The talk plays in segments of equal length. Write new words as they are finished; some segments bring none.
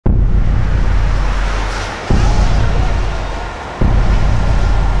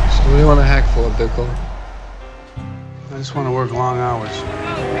do you want to hack for, Bickle? I just want to work long hours.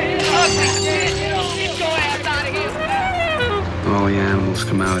 All the animals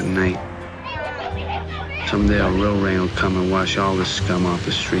come out at night. Someday a real rain will come and wash all this scum off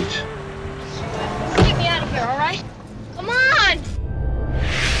the streets. Get me out of here, all right? Come on!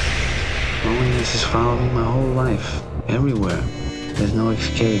 Loneliness has followed me my whole life. Everywhere. There's no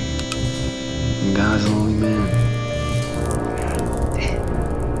escape. And God's a lonely man.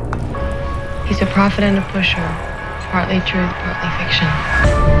 He's a prophet and a pusher. Partly truth, partly fiction.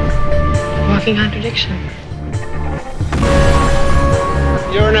 Walking contradiction.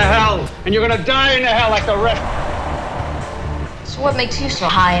 You're in a hell, and you're gonna die in a hell like the rest. So what makes you so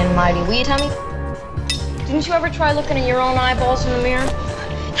high and mighty? Will you tell me? Didn't you ever try looking at your own eyeballs in the mirror?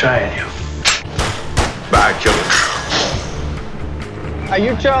 Try it, you. Bye, killer. Are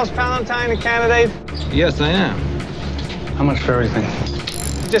you Charles Palantine, the candidate? Yes, I am. How much for everything?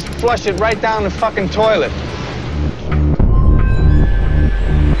 Just flush it right down the fucking toilet.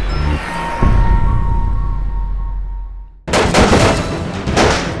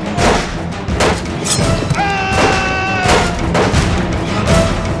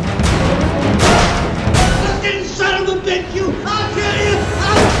 Son of a bitch, you